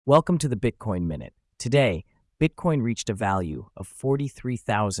Welcome to the Bitcoin Minute. Today, Bitcoin reached a value of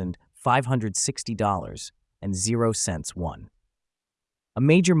 $43,560.00. A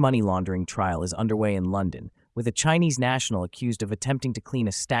major money laundering trial is underway in London, with a Chinese national accused of attempting to clean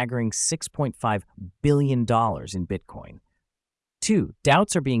a staggering $6.5 billion in Bitcoin. 2.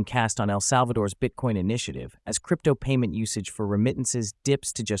 Doubts are being cast on El Salvador's Bitcoin initiative as crypto payment usage for remittances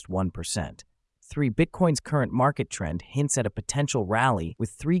dips to just 1%. 3. Bitcoin's current market trend hints at a potential rally, with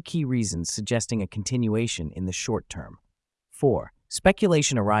 3 key reasons suggesting a continuation in the short term. 4.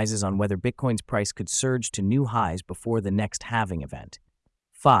 Speculation arises on whether Bitcoin's price could surge to new highs before the next halving event.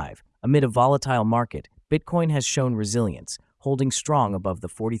 5. Amid a volatile market, Bitcoin has shown resilience, holding strong above the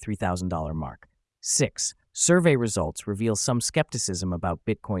 $43,000 mark. 6. Survey results reveal some skepticism about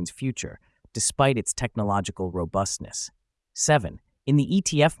Bitcoin's future, despite its technological robustness. 7. In the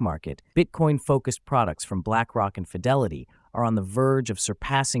ETF market, Bitcoin-focused products from BlackRock and Fidelity are on the verge of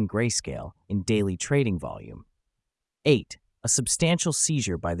surpassing Grayscale in daily trading volume. 8. A substantial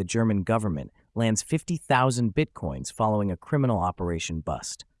seizure by the German government lands 50,000 Bitcoins following a criminal operation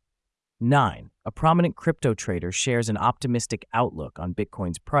bust. 9. A prominent crypto trader shares an optimistic outlook on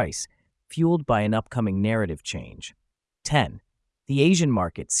Bitcoin's price, fueled by an upcoming narrative change. 10. The Asian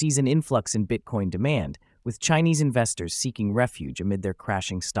market sees an influx in Bitcoin demand, with Chinese investors seeking refuge amid their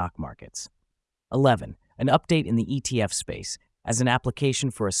crashing stock markets. 11. An update in the ETF space, as an application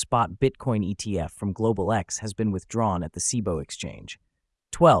for a spot Bitcoin ETF from Global X has been withdrawn at the Cboe exchange.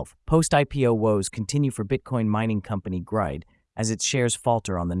 12. Post-IPO woes continue for Bitcoin mining company Gride as its shares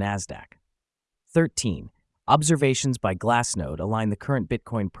falter on the Nasdaq. 13. Observations by Glassnode align the current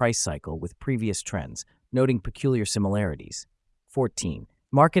Bitcoin price cycle with previous trends, noting peculiar similarities. 14.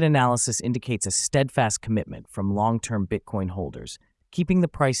 Market analysis indicates a steadfast commitment from long-term Bitcoin holders, keeping the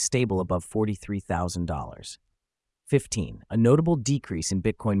price stable above $43,000. 15. A notable decrease in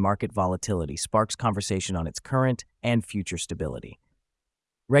Bitcoin market volatility sparks conversation on its current and future stability.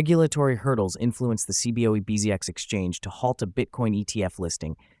 Regulatory hurdles influence the Cboe BZX exchange to halt a Bitcoin ETF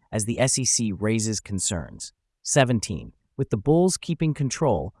listing as the SEC raises concerns. 17. With the bulls keeping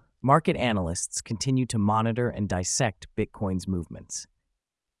control, market analysts continue to monitor and dissect Bitcoin's movements.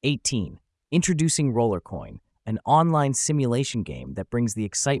 18. Introducing Rollercoin, an online simulation game that brings the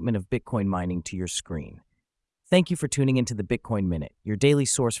excitement of Bitcoin mining to your screen. Thank you for tuning into the Bitcoin Minute, your daily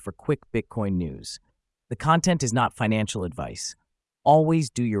source for quick Bitcoin news. The content is not financial advice.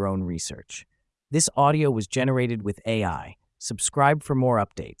 Always do your own research. This audio was generated with AI. Subscribe for more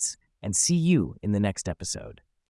updates, and see you in the next episode.